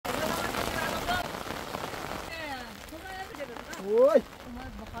ôi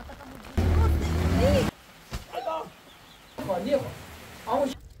còn nhiều ông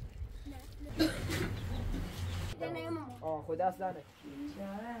خدا اسلامك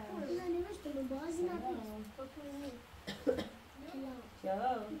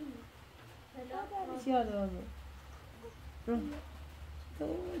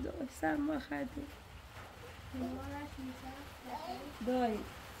سما خدي داي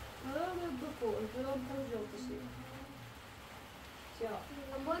بكو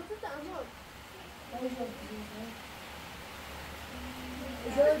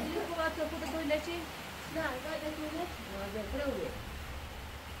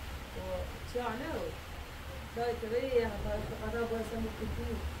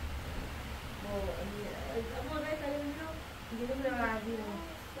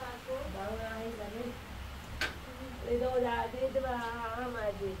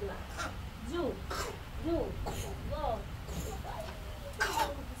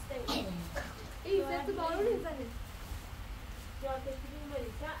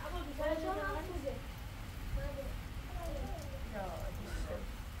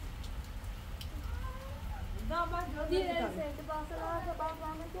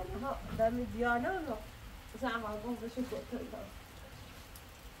دم دیانه رو زمان گذاشت کرد.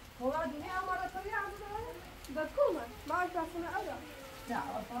 هو دنیا مرا توی آمده؟ بکومه. ما دستم آیا؟ نه،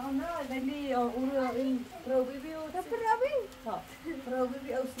 فهم نه. ولی اون این پروبی بیو. ده پروبی؟ ها. پروبی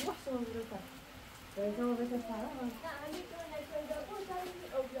بیو سوح سوم بیرون. بهتون بهتون فرام. نه، امی تو نشده بود.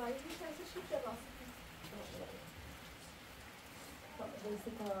 او بیایی بیشتر شیفت باست. بسیار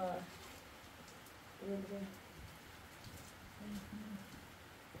تا.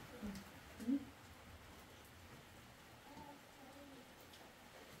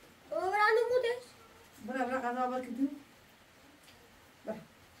 برا غذا بکدی. برا.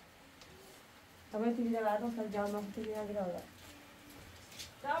 تمام تیجی دارم سر جامعه تیجی ندارم.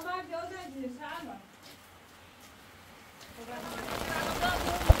 جامعه جوزه جی ساما.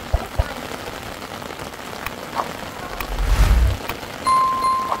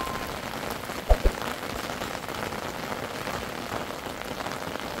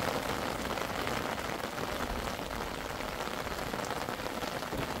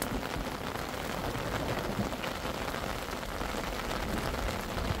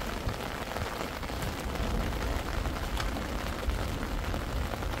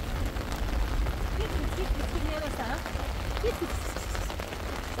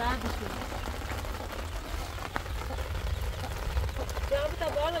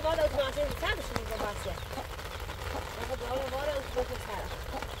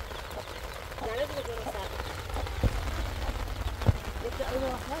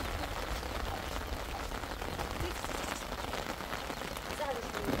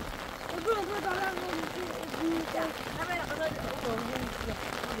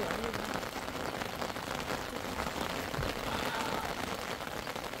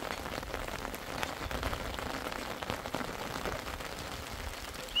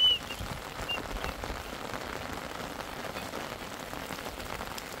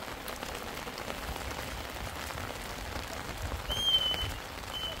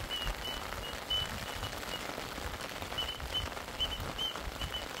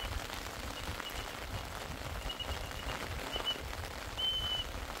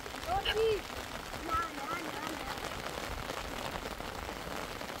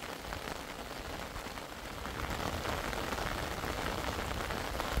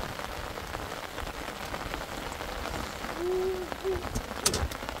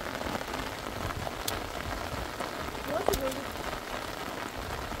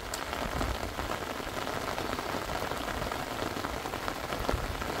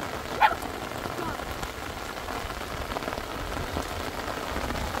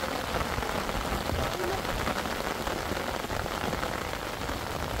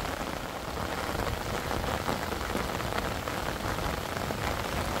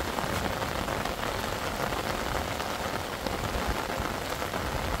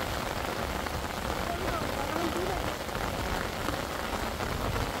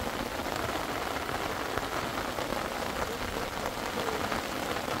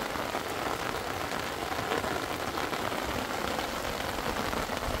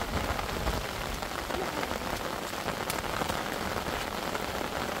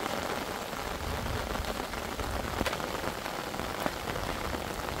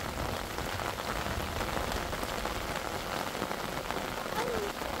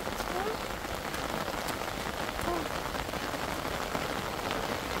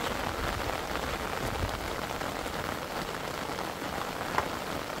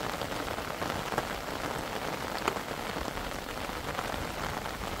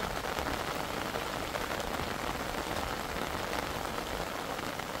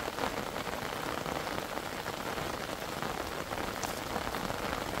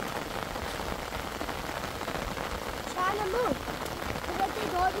 ما بودی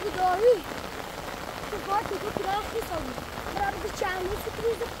داری داری تو باید تو کلاس میسازی برای به چند روز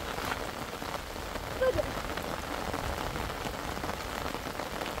کریز بده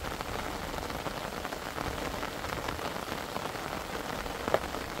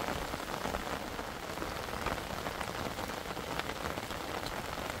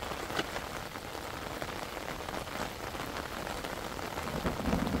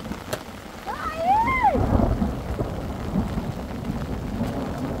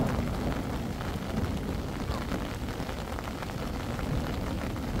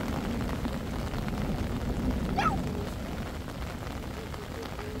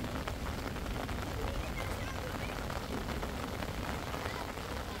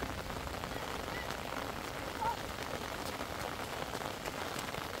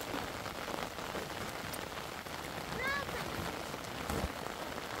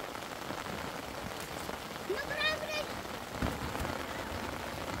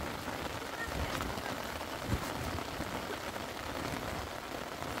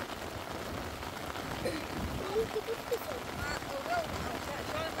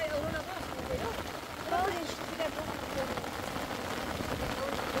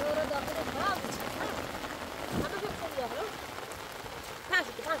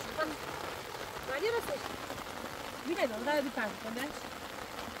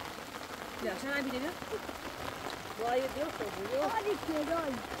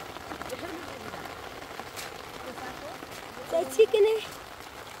Chicken.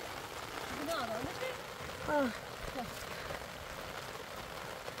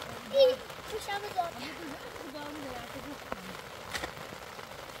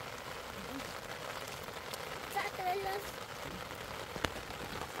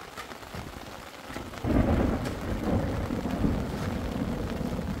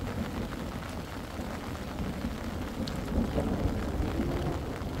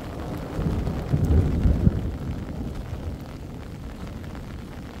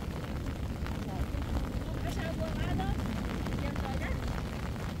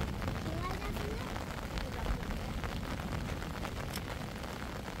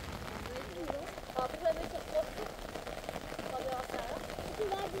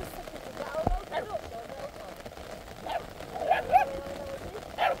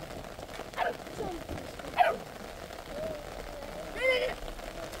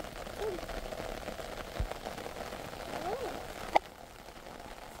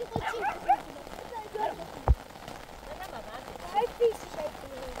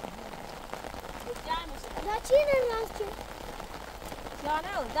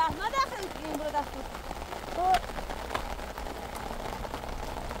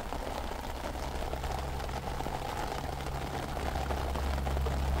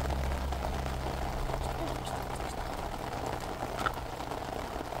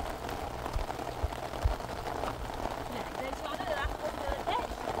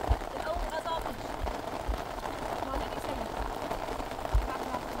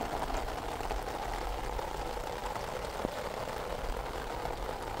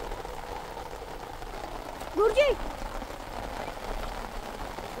 Gurji.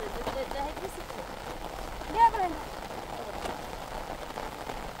 Ya Brenda.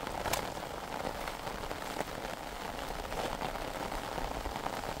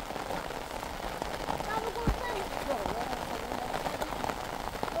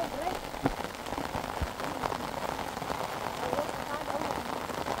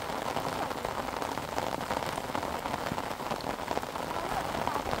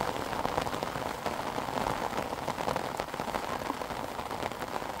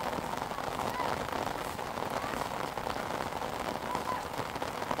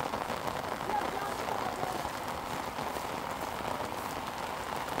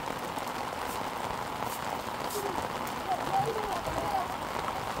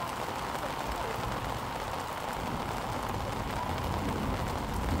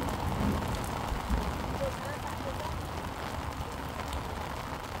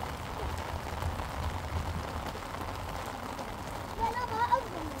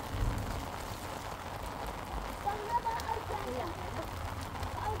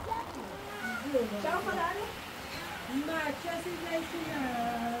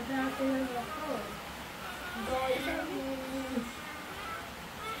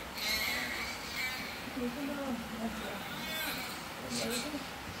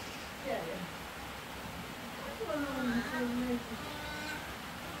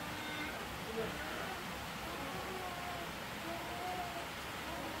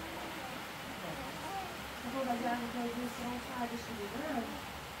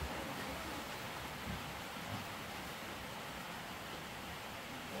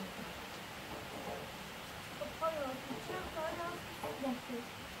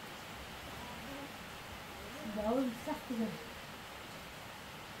 نه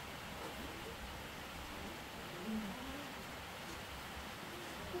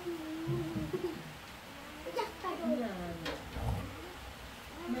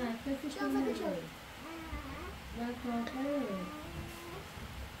کسی که نده نه کافه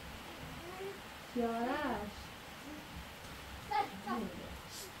سیارش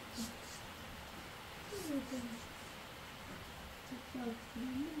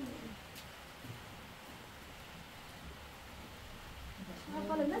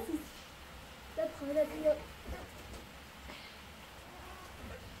حالا نسیز تدخل اليوم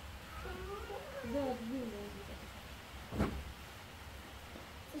زاد بينا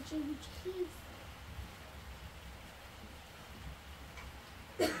تجيب كيف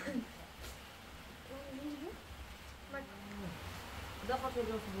دخلت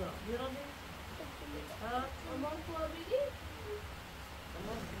الأسبوع برمي ها أمر طوابيري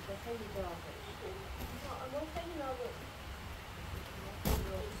أمر تخيل داخل أمر خيل داخل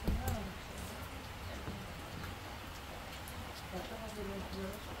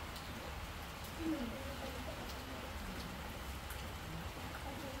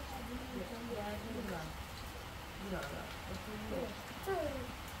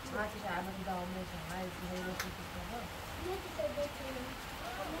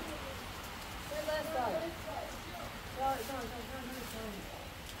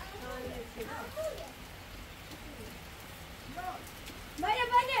Maryam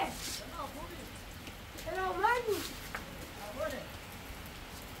anne. Selam var mı?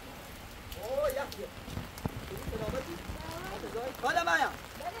 حالا مایا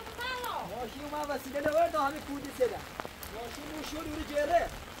ماشین اومد وسیله نورد همه کودی سده ماشین رو شد رو جره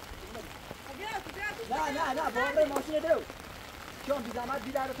نه باقی ماشین دو چون بی زحمت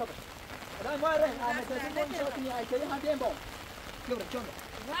بی در رو تابه الان ما راه همه کسی کنی شاید کنی ایتایی هم دیم با چون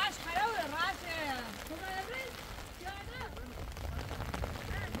راش خرابه راش خدا نبرید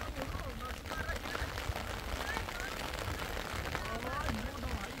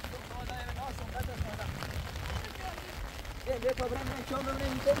یه کابران من چون رو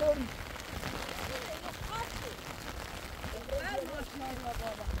نمیده دوری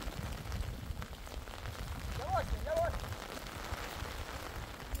یواش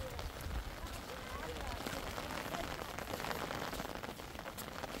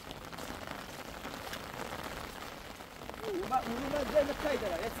اونو زي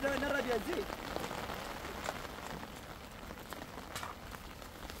متكايدة يتسلوي نرى بيزيد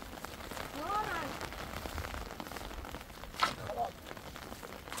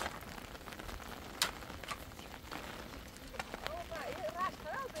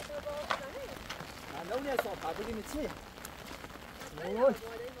لوني صوب هذه متسيه اوه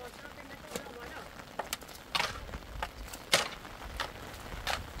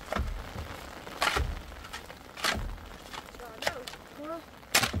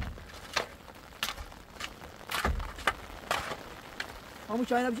همون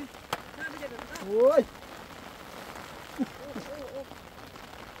چای نبجی؟ اوی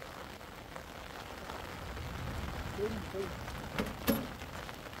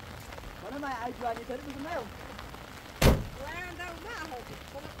وانا ما عجواني ترى بقول ما يوم وين ده ما هو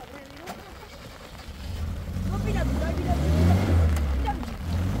كم قبلين ما بينا بينا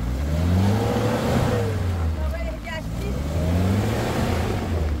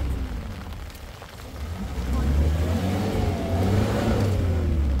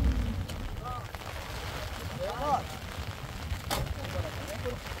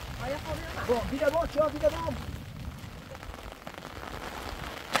بينا بون شوف بينا بون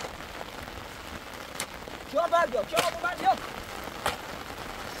شوف برجع شوف برجع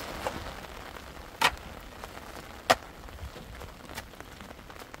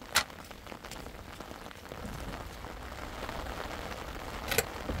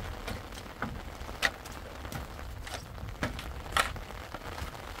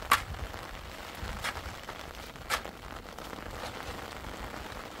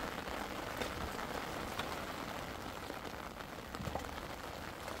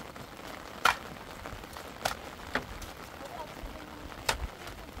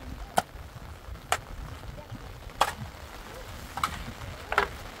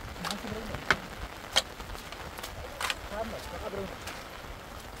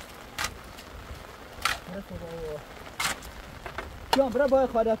جان برا باید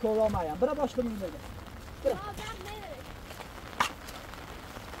خواهده که را مریم برا باش کنیم بگه برا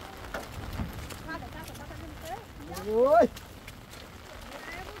اوی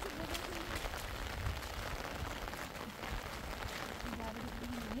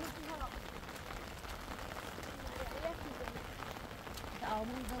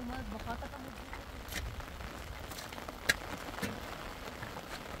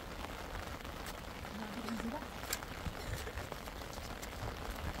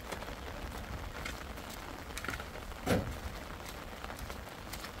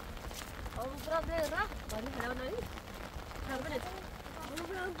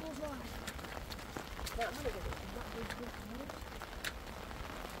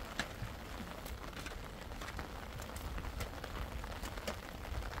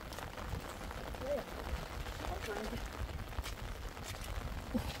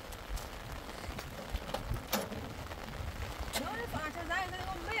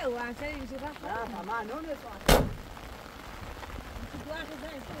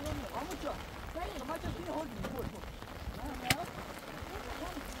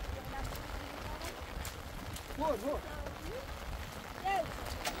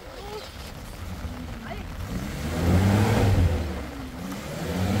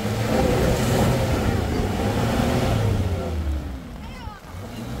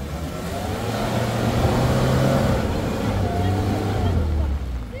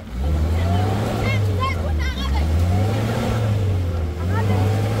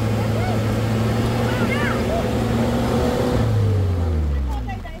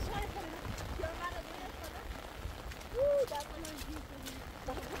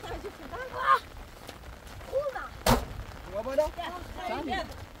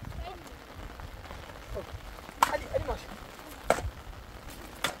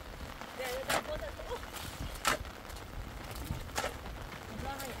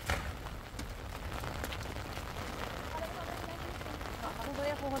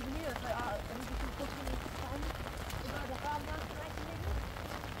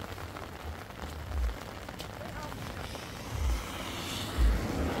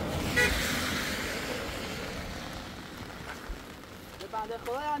بنده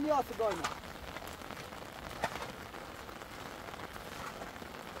خدا هم نیاز گاینا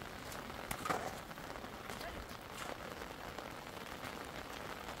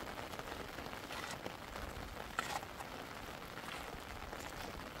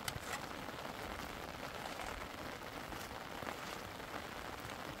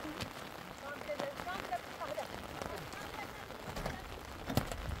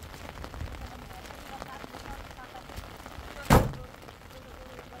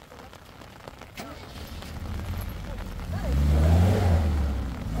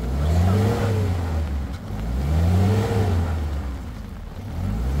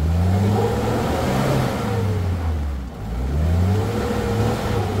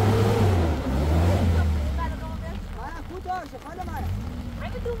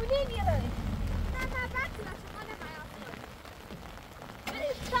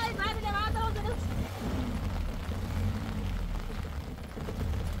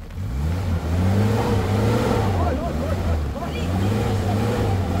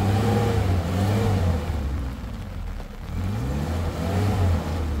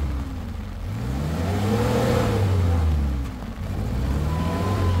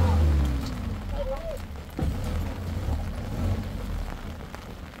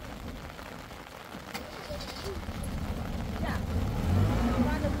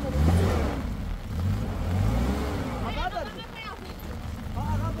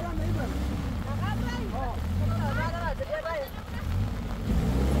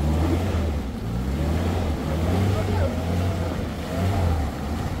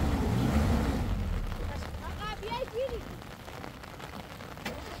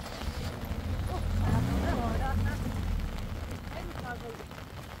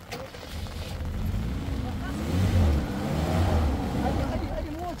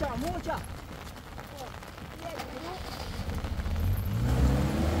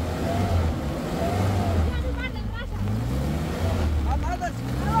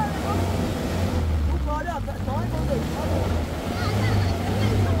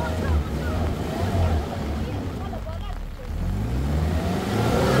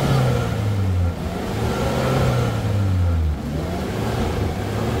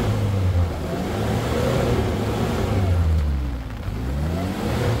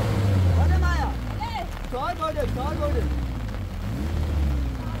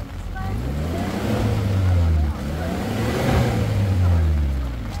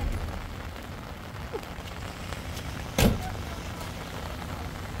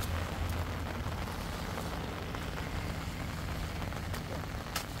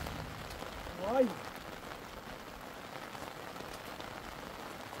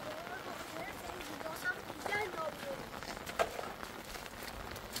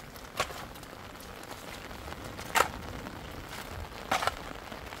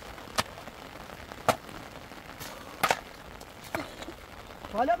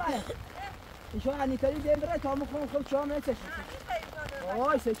حالا من ایشون انیتایی دیم بره تا مخون خوب چهار میتش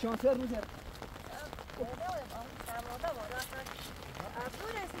آی سه چانسه روزه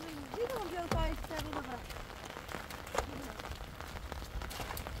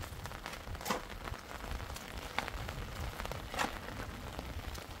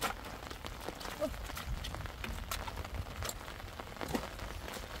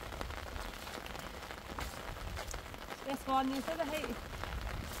اسفانی سه به هی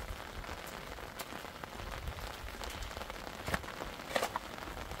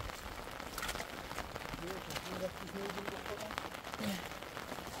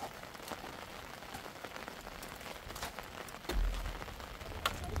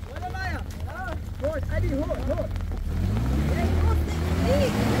ولا معايا هون علي هون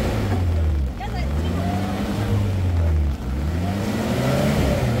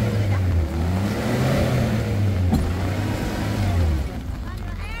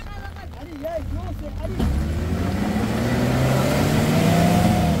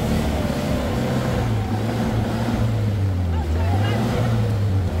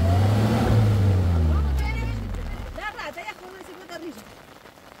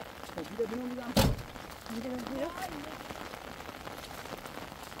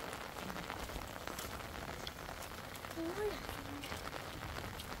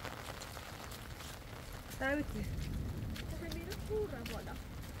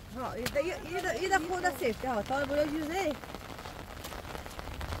إذا خودت سیفتی ها تا باید جوزه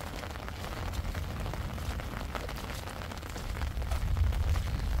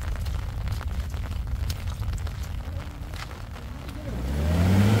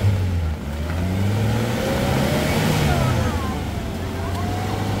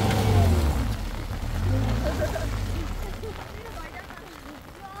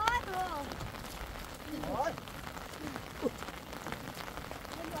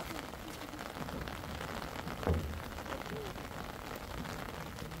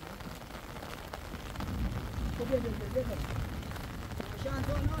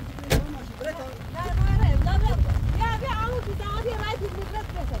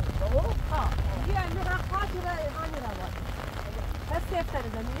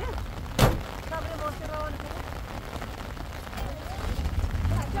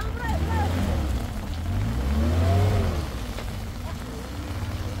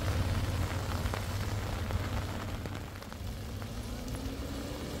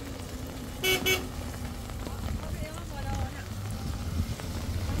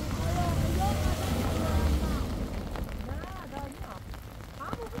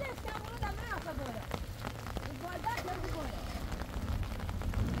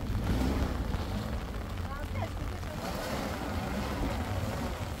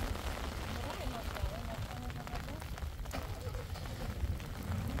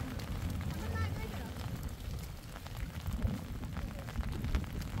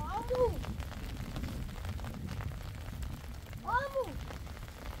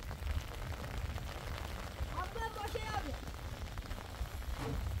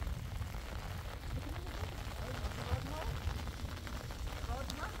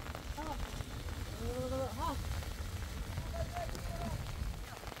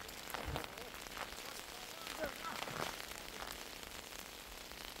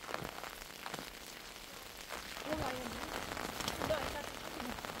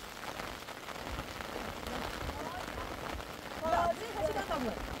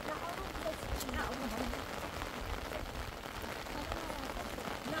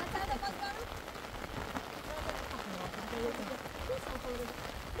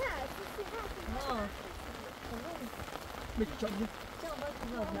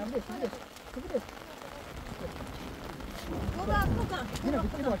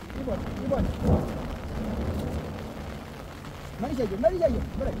Mari jayo.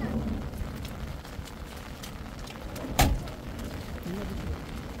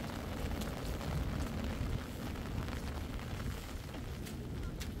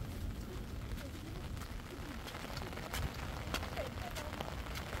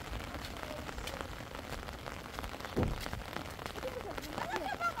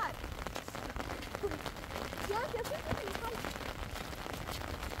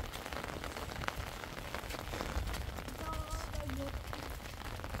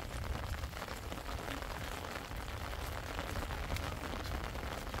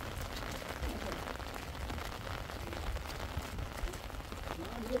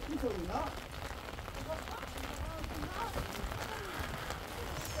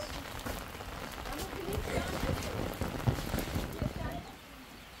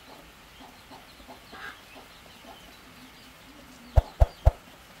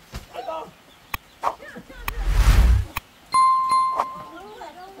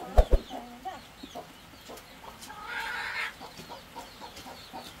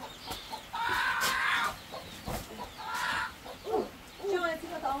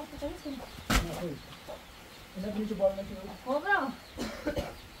 اینا پیش بالا نکنید. Cobra.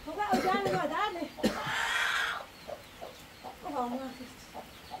 Cobra, o Gianni vai darle. Oh, ma che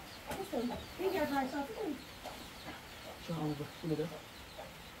fai sotto? Ciao, come te?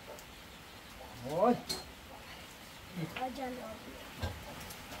 Oi.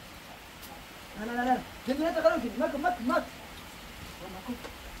 لا جنة تغلوكي ماك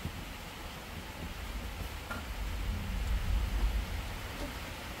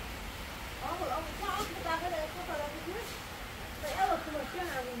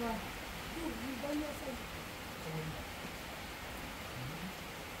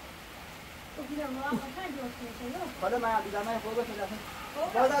حالا من بیدم من خوبه که دفعه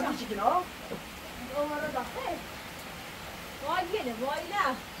باز از بیچی کنه ها؟ اومده داخل وای گیره وای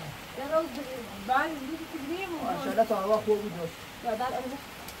نه یه روز من روزی که بریم ماشاءالله تا هوا خوب بود دوست یا در اون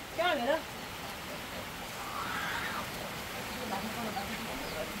کامیرا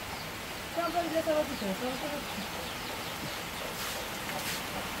کام بریم تا وقتی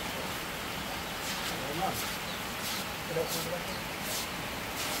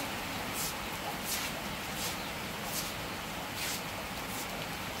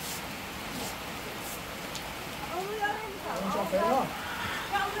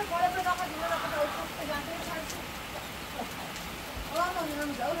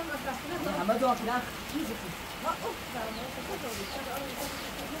همه دو آفیدن چیزی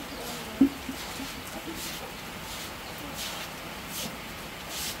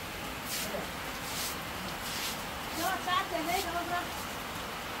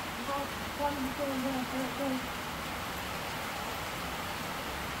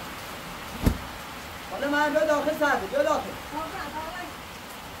حالا من بیا داخل سرده بیا داخل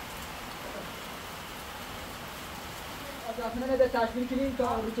داخل نده تشمیل کنیم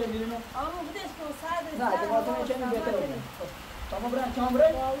تا رو که میریم اما بودش که سرده نه دماغتون چه بهتر بود تمام برن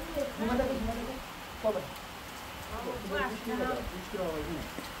چامره اومده خب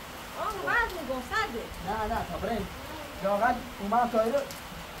بعد میگم سرده نه تا بریم جاغت اومد تایره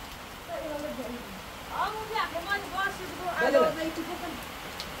بیا که ما باشه بگو علاوه ای تو بکن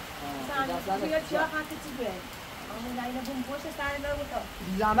بیا چیا خاطر چی بیه اما داینا بوم پوش سر نگو تو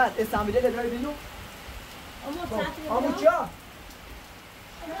زحمت استانبولی لدرای بینو اما ساعتی آمو چیا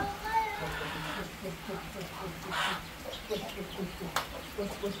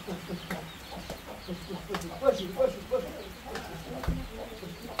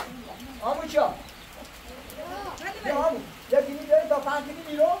آمو چیا یکی میگه تا 5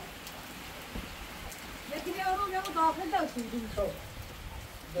 میرو یکی رو میام داخل داشتیم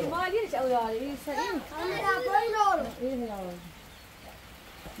مالیش او یاری این سریم این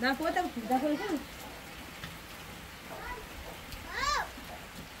نه فوتم داخل کن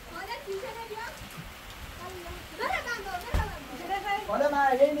حالا من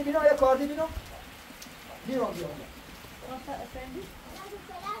اگه اینی بینو یا کاردی بینو بیرون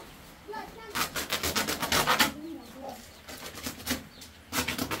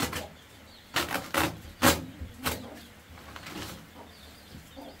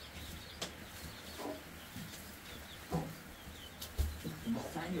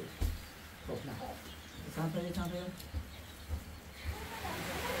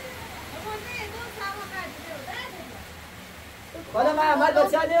حالا من اول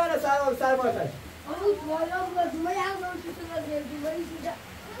بسیار نیانه سر باشد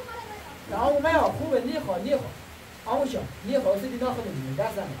نه اومه ها خوبه نیخوا آموشا نیخوا اصلی داخل نمیدیم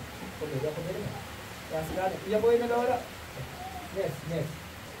دست زنه خوبه یا خوبه نمید دست زنه یا باید نلاره نیست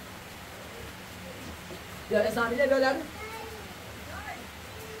یا اسامیله بیا در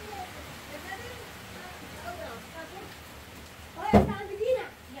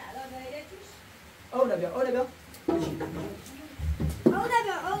او نبیا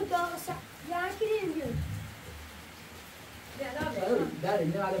داره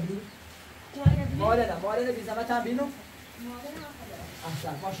اینه على بيو مالنا بي زمان تام بينو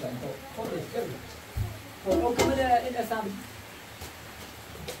احسن ما شاء الله خذ يلا او كمان الاسامي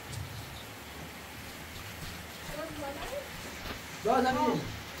جاهز امين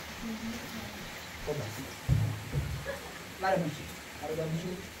خذ مرة مشي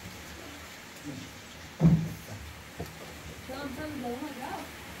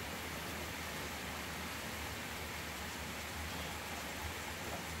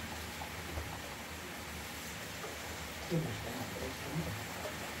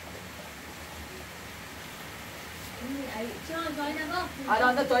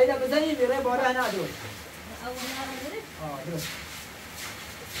الان تایید بزنی میره بالا نه درست درست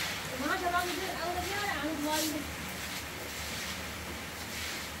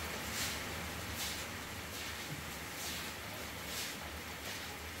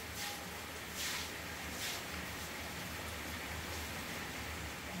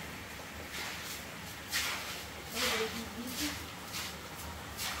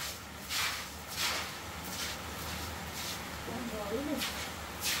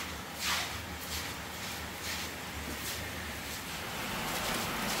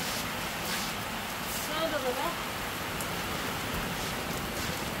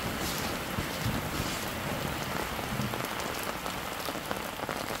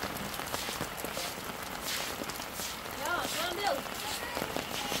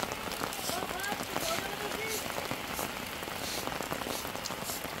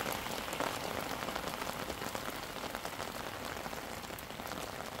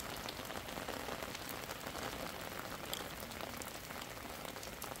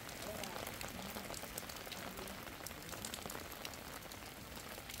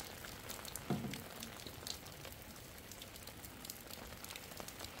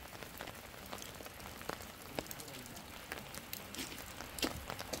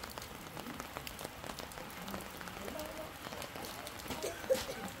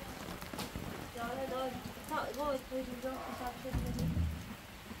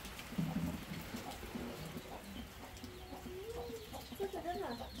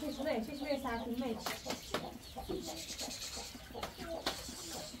چشمه سرطمه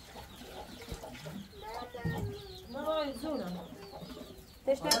ما زونه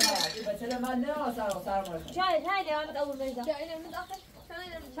مثلا من نه سر شاي ديوانك اول ما يجي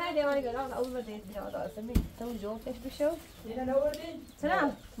شاي ديوانك اول ما يجي بيجي اسمي تو جو ايش بشوف هنا نوردين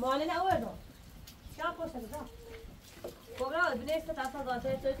سلام ما علينا اول شاف وش هذا كبرى بنيت تعطى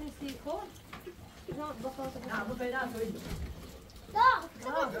ضاتي توتي سيكون نعم مو بينات ويدو لا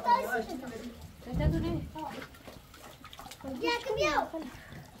انت تقولي يا كبيو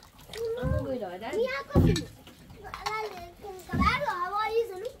انا اقول له ده يا كبيو كبار هواي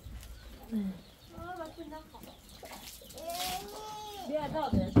زلو بيا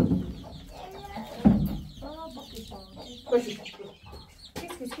دابا كويس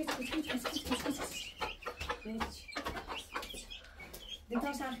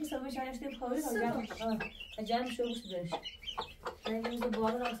دكتور سامحي سوي شاي اشتري بخوري جام شو بس بيش انا جوز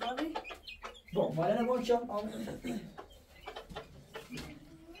بوالد اصابي بون مالنا بون شو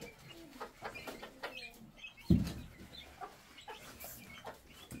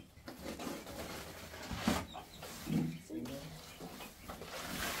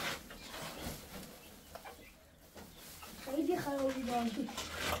خیلی خرابی داشتی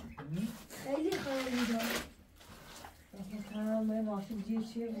خیلی خرابی داشتی تمام ماشین جیر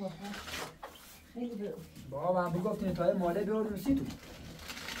چیه واقعا خیلی به بابا من بگفتین تا ماله بیارون سی تو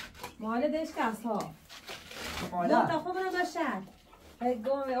ماله دش کس ها ماله گفت خود من داشتن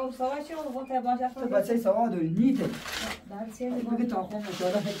گم او سوا چی اون گفت باشه تو بچه سوا داری نیته در چه بگه تا خون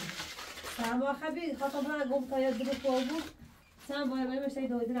مشاهده سما خبی خاطر من گفت تا یاد درو کو سما باید بریم اشتای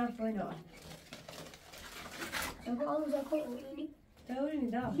دویدن حرف اینا اگه آن زکا اولی دوری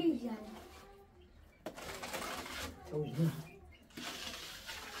نیدا هیچ یعنی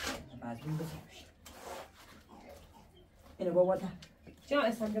مجبور بسیارش اینو بابا تا جا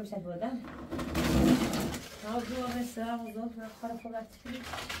اسم که بشه بودن نازو مثل آزو خراب خودت کنی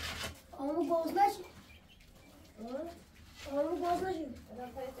آمو باز نشید آمو باز نشید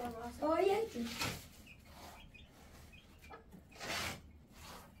آیه چی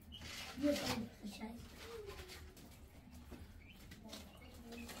یه کنی بشید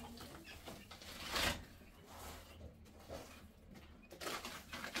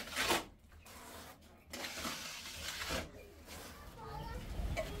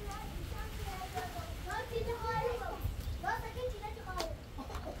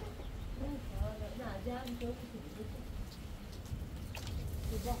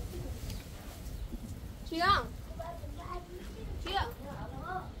Kian? Kian?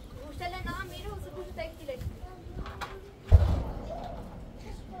 Ställ en arm i det och så får du tänka till dig.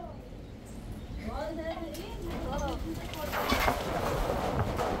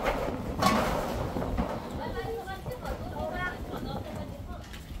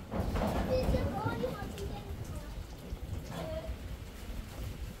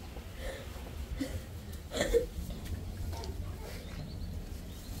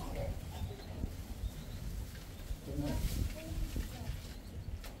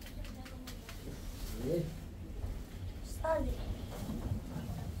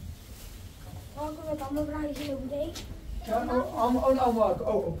 Allemaal bruin in de week. Ja,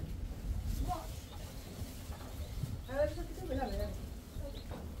 oh.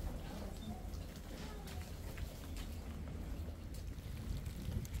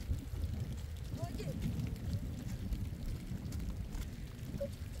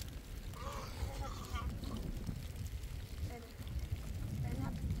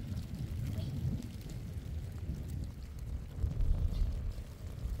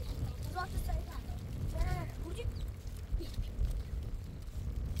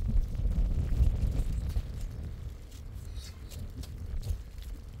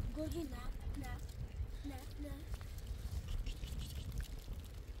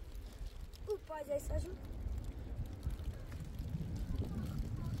 Pode aí só junto.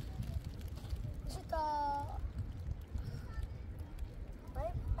 Você tá.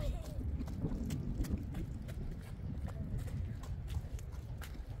 Vai.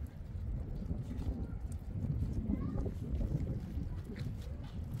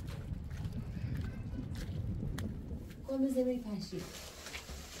 Como você vai fazer?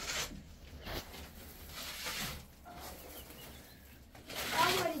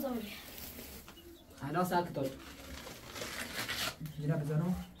 الان ساکت ol. یه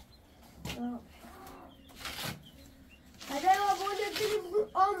بزنم. هذا هو بودي تجيب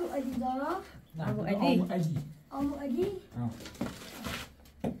أمو أدي ده. أمو أدي.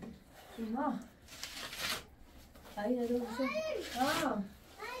 ما هاي هذول شو اه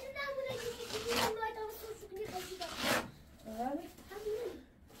هذا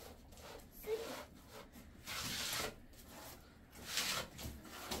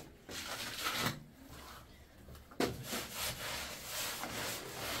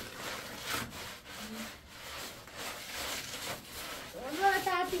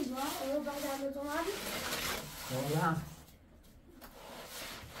والله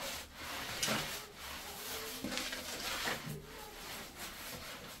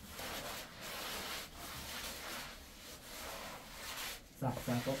صح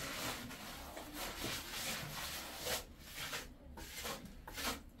صح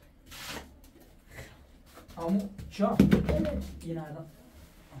عمو شو ينادى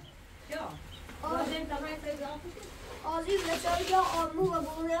شو آزیم تمام پیدا آزیم نشانی آمو و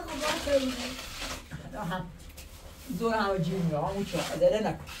بونه خبر خیلی هم دور همه جیم یا عمو شو اداره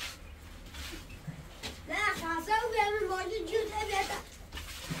نکن نه خاصه و بیامون باید جوز بیاتا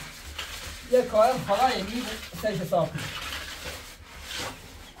یه کار خدا یعنی سرش صاف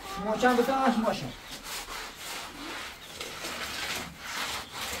موچم بسنش ماشم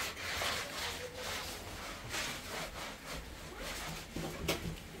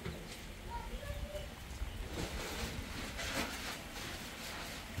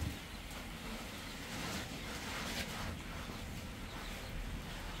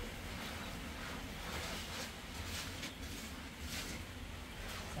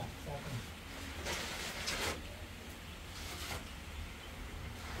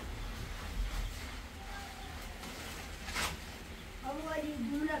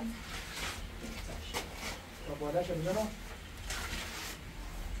بالا شد بزنم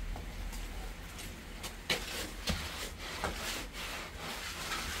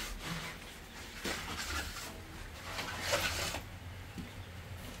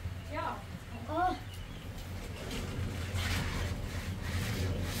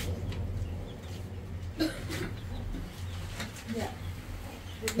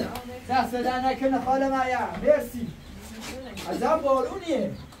دست بدن نکنه خاله مریم مرسی عجب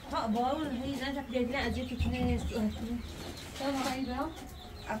بارونیه ها بارون هي زنجة بجدنا أجيك كنيس شو هاي بقى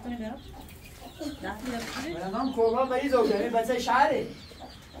أعطني بقى من کوربان مریض و ببین بچه شهره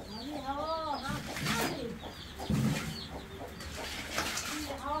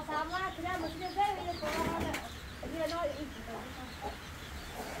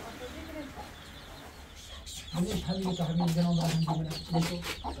همینش همین تو همین زنان دارم همین نشو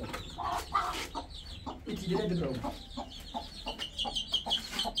ایتی دیره دبرو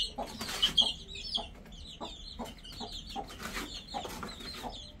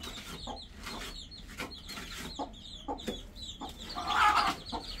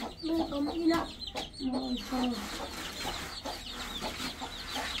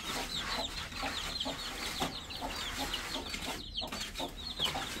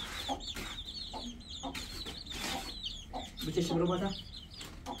بچه برو باتا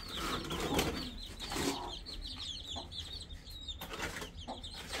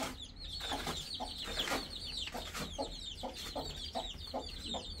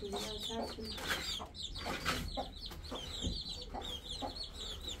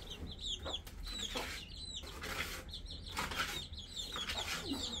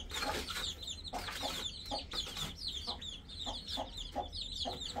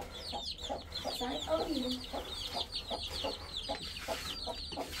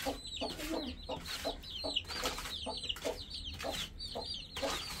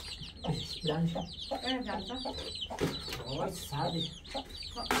بلندش وای سرده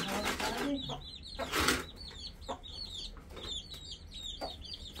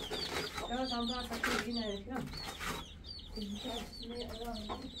Ja, dan gaat het goed in het ja.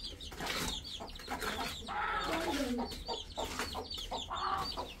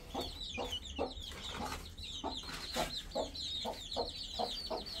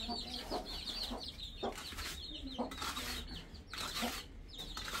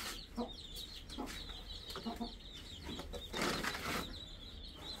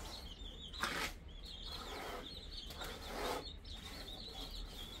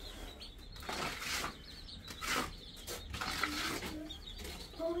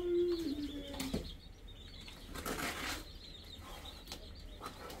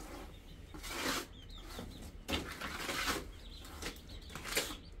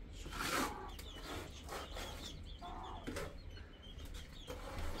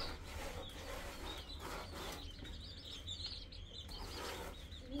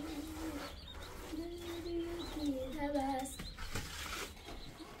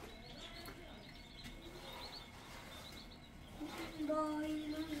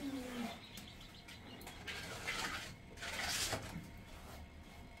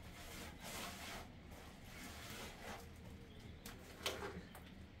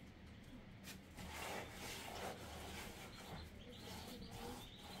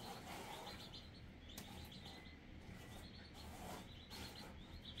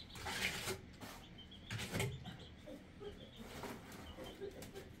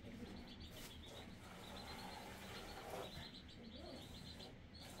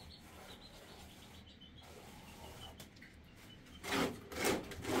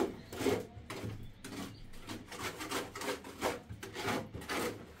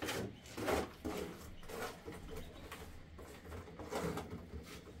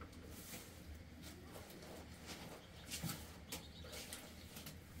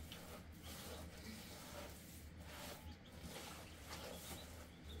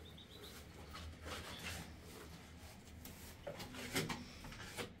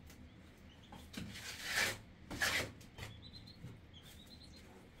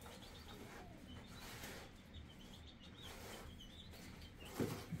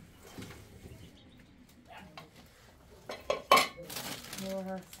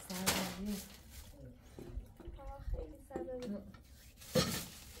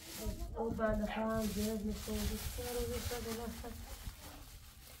 او بنده خواهم زیاد میشه بسیار و بسیار بلخص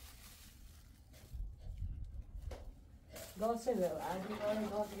گاز چه بیارم؟ عرضی دارم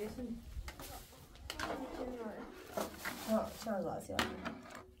گاز بیشیم؟ چند گازی آرم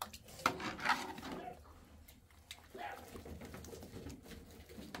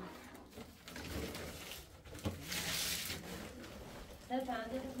سر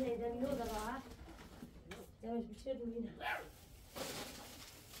پنده نیدن یو داره یمش بیچه دوینه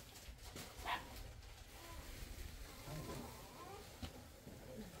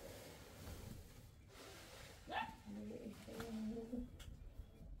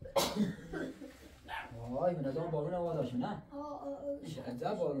وای به نظام بارون آواز هاشون نه؟ میشه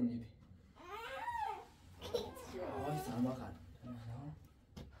عجب بارونی بی وای سرما خرد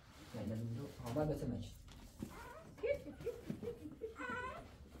آمد بسه مچ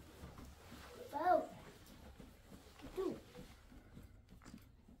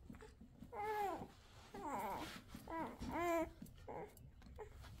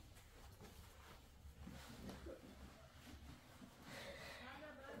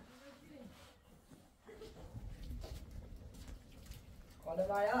خاله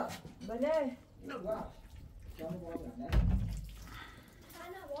مریم بله جانو بابا نه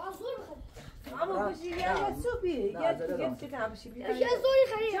اما بشی یه سوپی یه چی کنم بشی یه زوری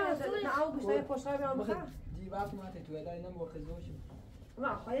خرید نه او بشتای پشتای بیام بخیر دی وقت اومده تو ادای اینم با خزوشم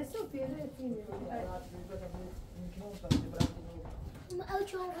ما خواهی سوپی نه تیمی او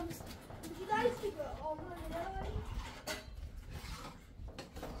چون خمس دیگه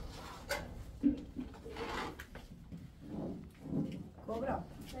کبرا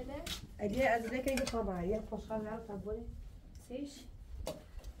اگه از اینه که بخوام برای خوشحال برم تبونی سیش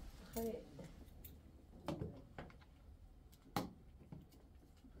خیلی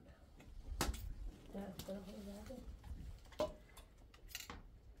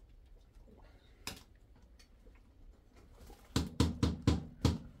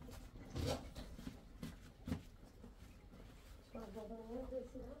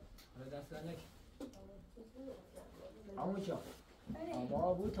دست لنک همون چا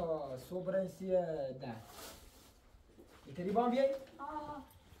اما بود تا صبح رنسی 10 ایتری بام بیایی؟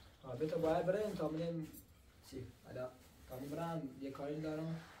 بتا باید بریم تا منیم چی؟ حالا تا من برم یه کاری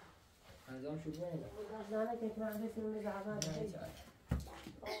دارم انجام شو بام نه که من بسیم میزعبن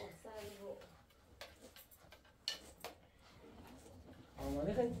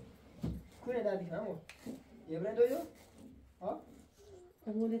آمانه خیلی کنه در دیگه همون یه برند دویدو؟ ها؟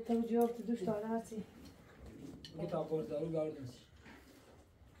 امونه تو جواب تو دوش داره هستی میگه تا قرصدارو گاردنسی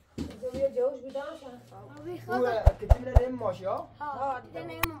زمین جوش بیدام شن او کتی میره ریم ماشی ها؟ ها دیگه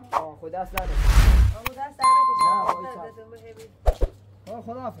نیمون خود دست لنک امو دست سرنه نه، کشم وای مهمی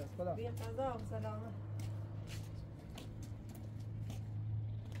خدا حافظ خدا بی قضا سلامه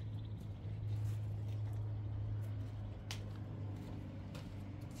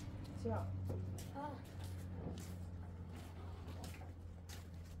چیا؟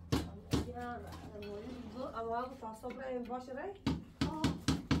 اما اگه تا صبح این باشه رای؟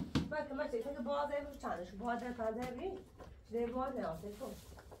 باید که من چیزی که بازه رو چندش بازه پنده بی چیزی بازه آسه کن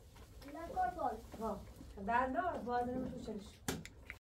نکار بال ها در نه بازه رو چنش